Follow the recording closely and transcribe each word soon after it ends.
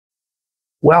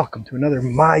Welcome to another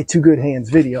My Two Good Hands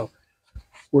video.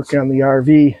 Working on the RV.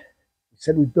 We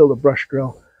said we'd build a brush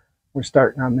grill. We're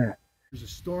starting on that. There's a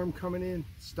storm coming in,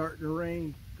 it's starting to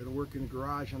rain. Gonna work in the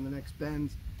garage on the next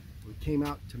bends. We came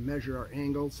out to measure our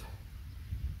angles.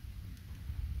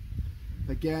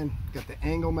 Again, got the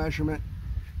angle measurement.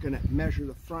 Gonna measure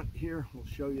the front here. We'll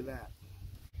show you that.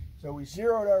 So we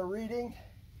zeroed our reading.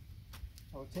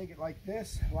 I'll take it like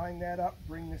this, line that up,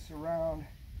 bring this around.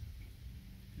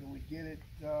 We get it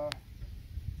the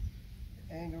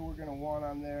angle we're going to want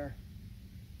on there.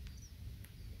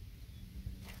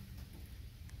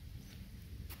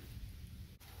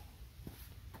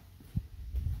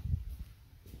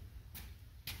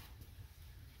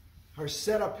 Our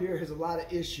setup here has a lot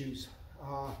of issues.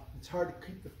 It's hard to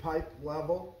keep the pipe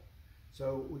level,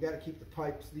 so we got to keep the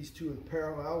pipes, these two, in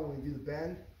parallel when we do the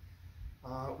bend.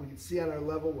 We can see on our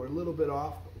level we're a little bit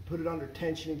off, but we put it under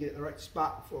tension and get it in the right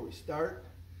spot before we start.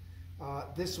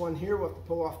 This one here, we'll have to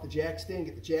pull off the jack stand,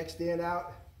 get the jack stand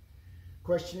out.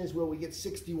 Question is, will we get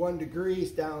 61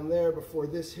 degrees down there before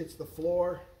this hits the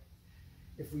floor?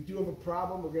 If we do have a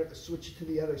problem, we're going to have to switch it to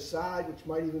the other side, which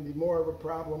might even be more of a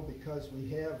problem because we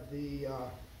have the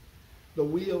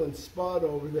wheel and spud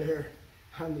over there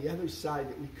on the other side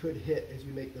that we could hit as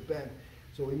we make the bend.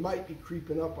 So we might be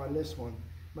creeping up on this one.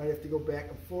 Might have to go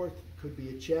back and forth. Could be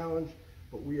a challenge.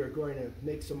 But we are going to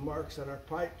make some marks on our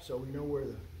pipe so we know where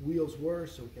the wheels were,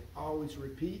 so we can always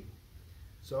repeat.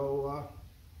 So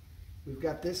we've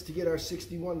got this to get our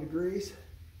 61 degrees.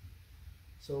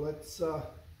 So let's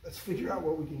figure out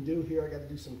what we can do here. I got to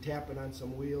do some tapping on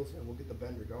some wheels and we'll get the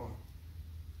bender going.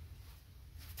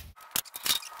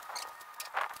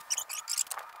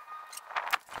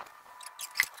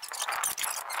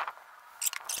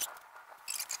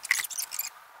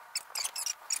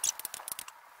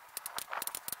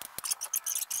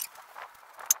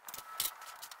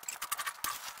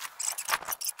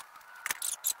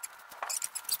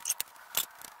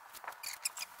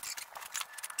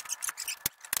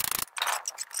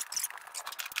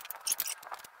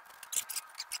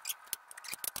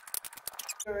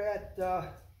 We're at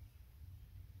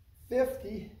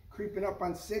 50, creeping up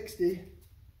on 60.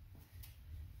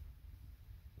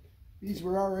 These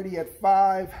were already at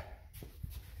 5,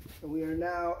 and we are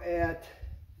now at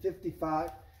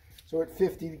 55. So at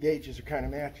 50, the gauges are kind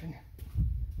of matching.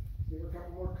 Give a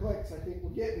couple more clicks, I think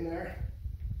we're getting there.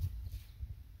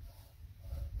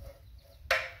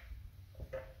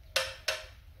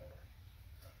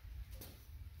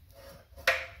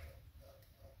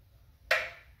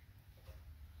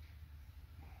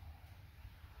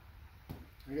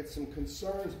 I got some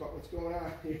concerns about what's going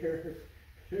on here.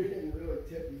 They're getting really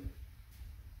tippy.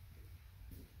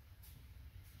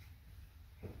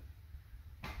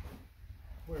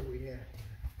 Where are we at?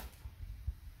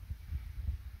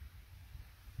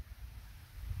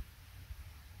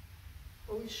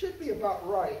 Well, we should be about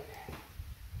right.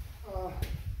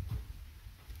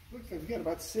 Looks like we got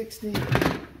about 60,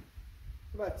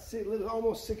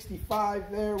 almost 65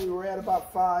 there. We were at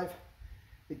about 5.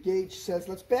 The gauge says,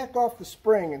 let's back off the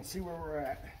spring and see where we're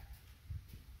at.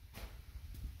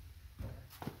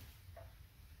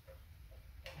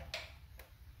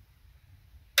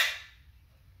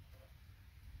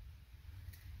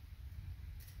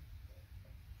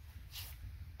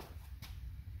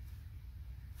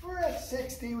 We're at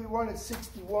 60, we wanted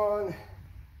 61.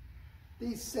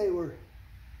 These say we're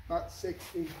about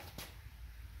 60.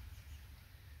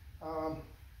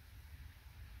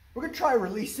 We're going to try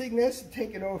releasing this and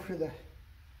take it over to the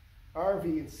RV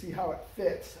and see how it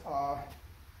fits.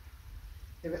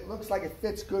 If it looks like it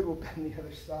fits good, we'll bend the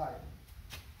other side.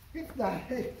 If not,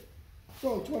 hey, it's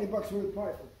only 20 bucks worth of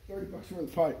pipe, 30 bucks worth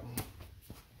of pipe.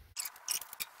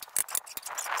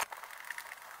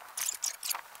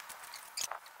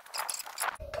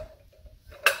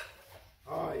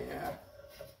 Oh yeah.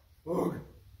 Ooh.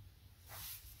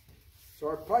 So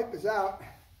our pipe is out.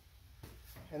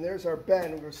 And there's our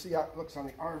bend. We're going to see how it looks on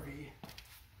the RV.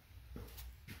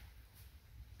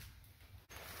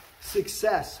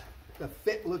 Success. The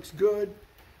fit looks good.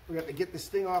 We have to get this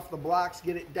thing off the blocks,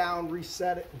 get it down,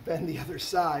 reset it, and bend the other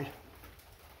side.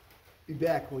 Be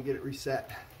back when we get it reset.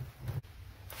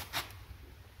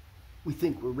 We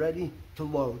think we're ready to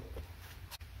load.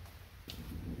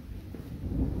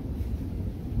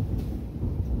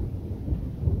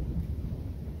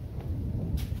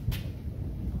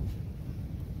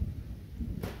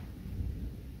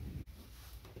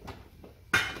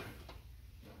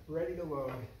 Ready to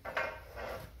load.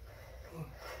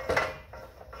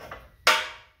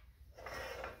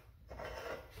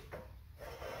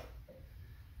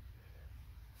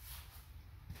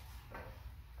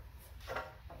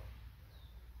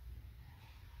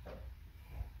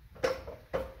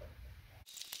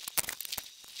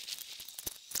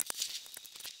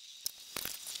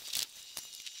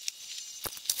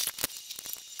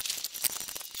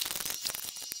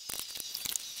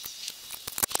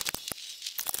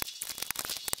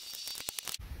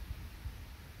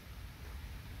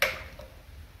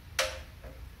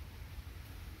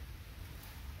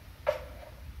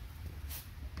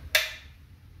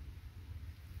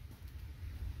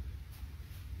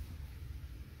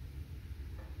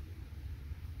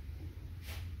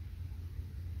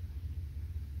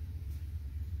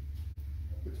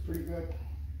 pretty good.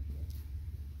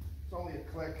 It's only a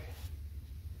click.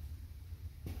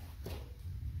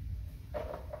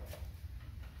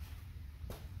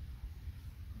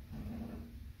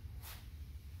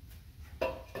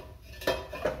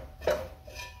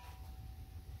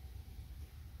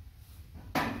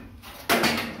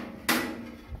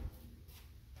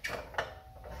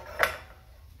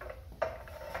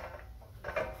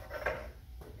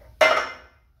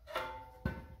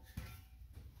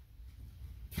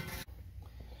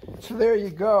 So there you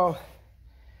go,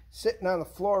 sitting on the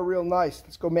floor real nice.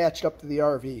 Let's go match it up to the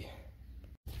RV.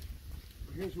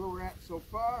 Here's where we're at so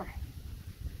far.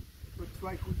 Looks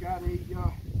like we got a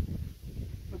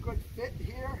good fit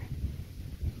here.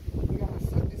 We got to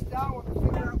set this down and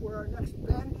figure out where our next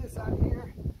bend is on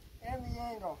here and the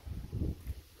angle.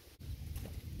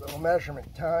 Little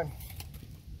measurement time.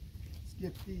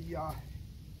 Let's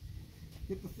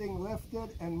get the thing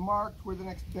lifted and marked where the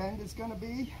next bend is going to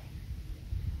be.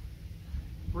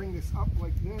 Bring this up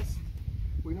like this.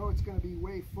 We know it's going to be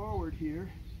way forward here.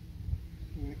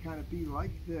 We're going to kind of be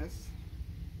like this.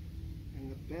 And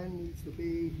the bend needs to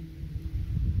be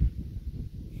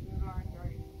center line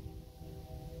right.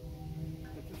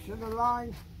 At the center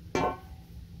line.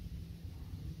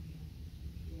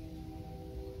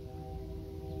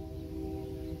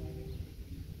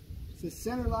 It's the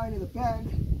center line of the bend.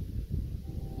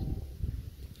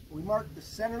 We mark the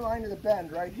center line of the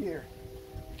bend right here.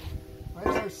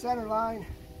 There's our center line,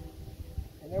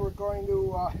 and then we're going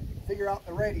to figure out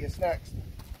the radius next.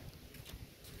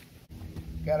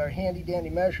 Got our handy dandy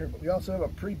measure, but we also have a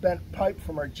pre-bent pipe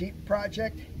from our Jeep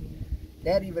project.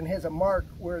 That even has a mark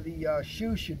where the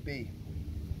shoe should be.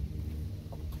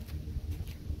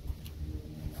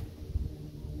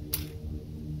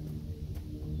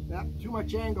 Not too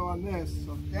much angle on this,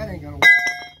 so that ain't gonna work.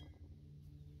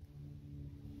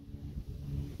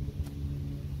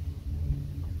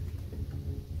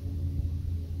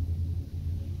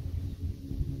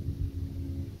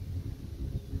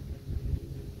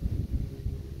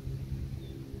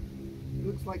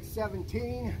 Looks like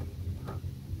 17.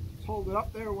 Let's hold it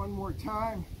up there one more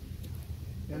time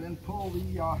and then pull the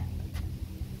so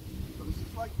this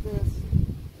is like this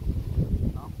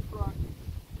out front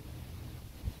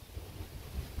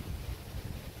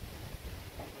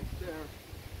right there.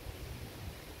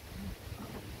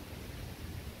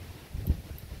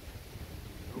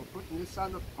 So we're putting this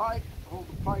on the pipe, hold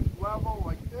the pipe level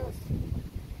like this,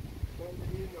 bend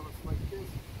it in, it looks like this.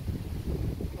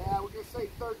 Yeah, we're gonna say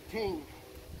 13.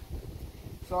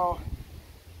 So,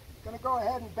 I'm going to go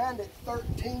ahead and bend it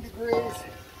 13 degrees.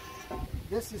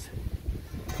 This is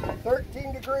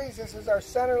 13 degrees. This is our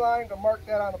center line to mark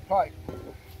that on the pipe.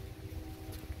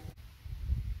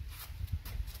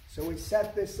 So we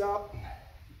set this up,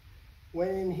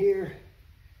 went in here,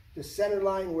 the center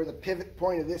line where the pivot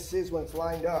point of this is when it's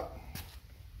lined up.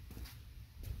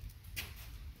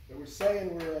 So we're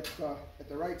saying we're at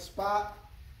the right spot,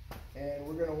 and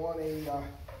we're going to want a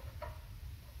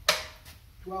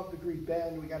 12-degree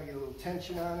bend. We got to get a little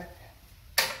tension on it.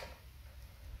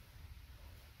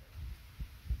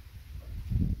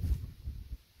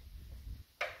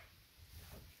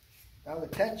 Now the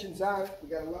tension's on it, we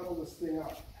got to level this thing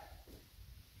up.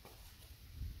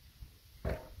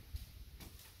 Put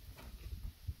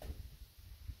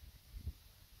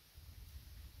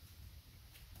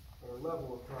a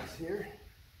level across here.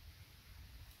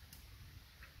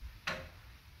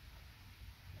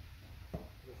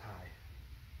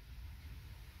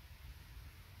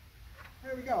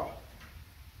 There we go.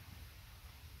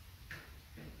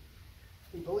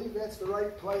 We believe that's the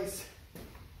right place.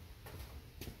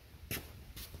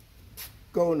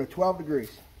 Going to 12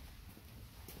 degrees.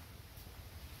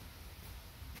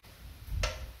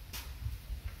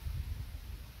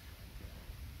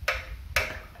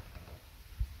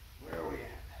 Where are we at?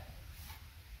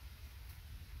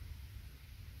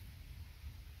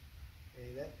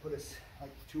 Okay, that put us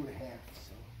like 2.5.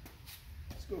 So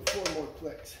let's go 4 more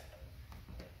clicks.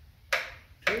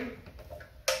 2,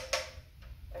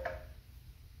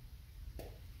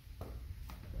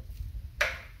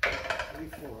 3,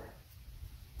 4.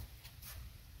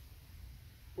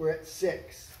 We're at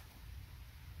 6.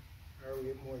 Or are we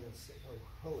at more than 6?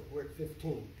 Oh, we're at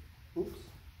 15. Oops.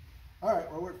 All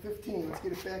right, well, we're at 15. Let's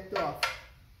get it backed off.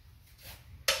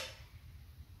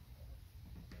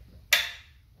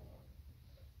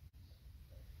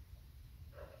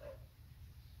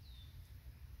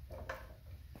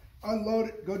 Unload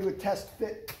it, go do a test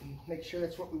fit, and make sure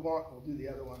that's what we want. We'll do the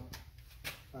other one.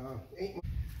 I'm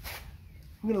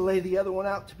going to lay the other one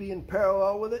out to be in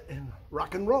parallel with it and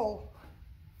rock and roll.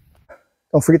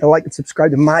 Don't forget to like and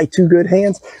subscribe to my two good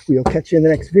hands. We'll catch you in the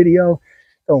next video.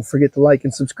 Don't forget to like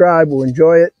and subscribe. We'll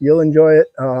enjoy it. You'll enjoy it.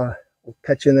 We'll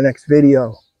catch you in the next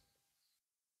video.